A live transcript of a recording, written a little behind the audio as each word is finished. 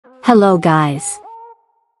Hello guys.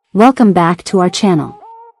 Welcome back to our channel.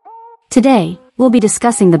 Today, we'll be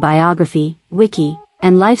discussing the biography, wiki,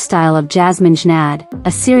 and lifestyle of Jasmine Jnad,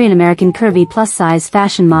 a Syrian-American curvy plus-size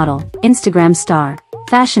fashion model, Instagram star,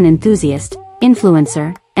 fashion enthusiast,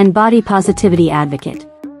 influencer, and body positivity advocate.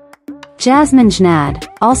 Jasmine Jnad,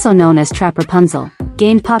 also known as Trap Rapunzel,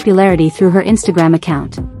 gained popularity through her Instagram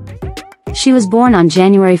account. She was born on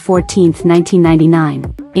January 14,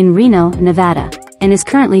 1999, in Reno, Nevada, and is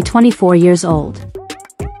currently 24 years old.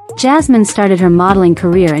 Jasmine started her modeling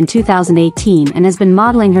career in 2018 and has been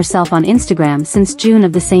modeling herself on Instagram since June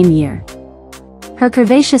of the same year. Her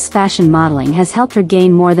curvaceous fashion modeling has helped her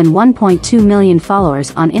gain more than 1.2 million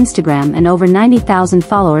followers on Instagram and over 90,000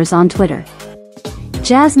 followers on Twitter.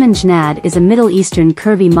 Jasmine Jnad is a Middle Eastern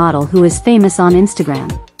curvy model who is famous on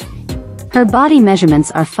Instagram. Her body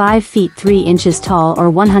measurements are 5 feet 3 inches tall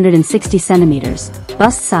or 160 centimeters,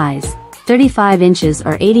 bust size, 35 inches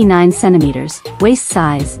or 89 centimeters, waist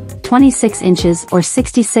size, 26 inches or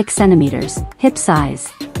 66 centimeters, hip size,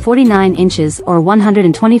 49 inches or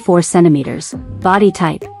 124 centimeters, body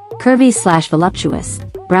type, curvy/voluptuous,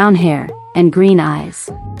 brown hair, and green eyes.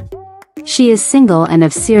 She is single and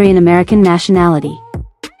of Syrian-American nationality.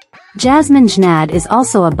 Jasmine Jnad is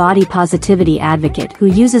also a body positivity advocate who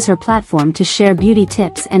uses her platform to share beauty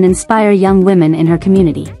tips and inspire young women in her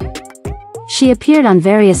community. She appeared on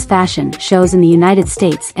various fashion shows in the United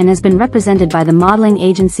States and has been represented by the modeling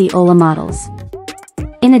agency Ulla Models.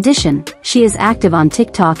 In addition, she is active on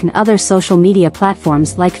TikTok and other social media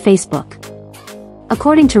platforms like Facebook.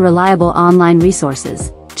 According to reliable online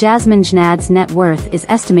resources, Jasmine Jnad's net worth is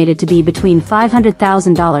estimated to be between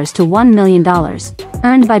 $500,000 to $1 million,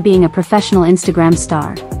 earned by being a professional Instagram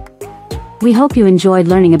star. We hope you enjoyed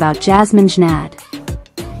learning about Jasmine Jnad.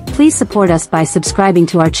 Please support us by subscribing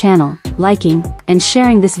to our channel, liking, and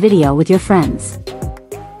sharing this video with your friends.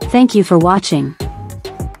 Thank you for watching.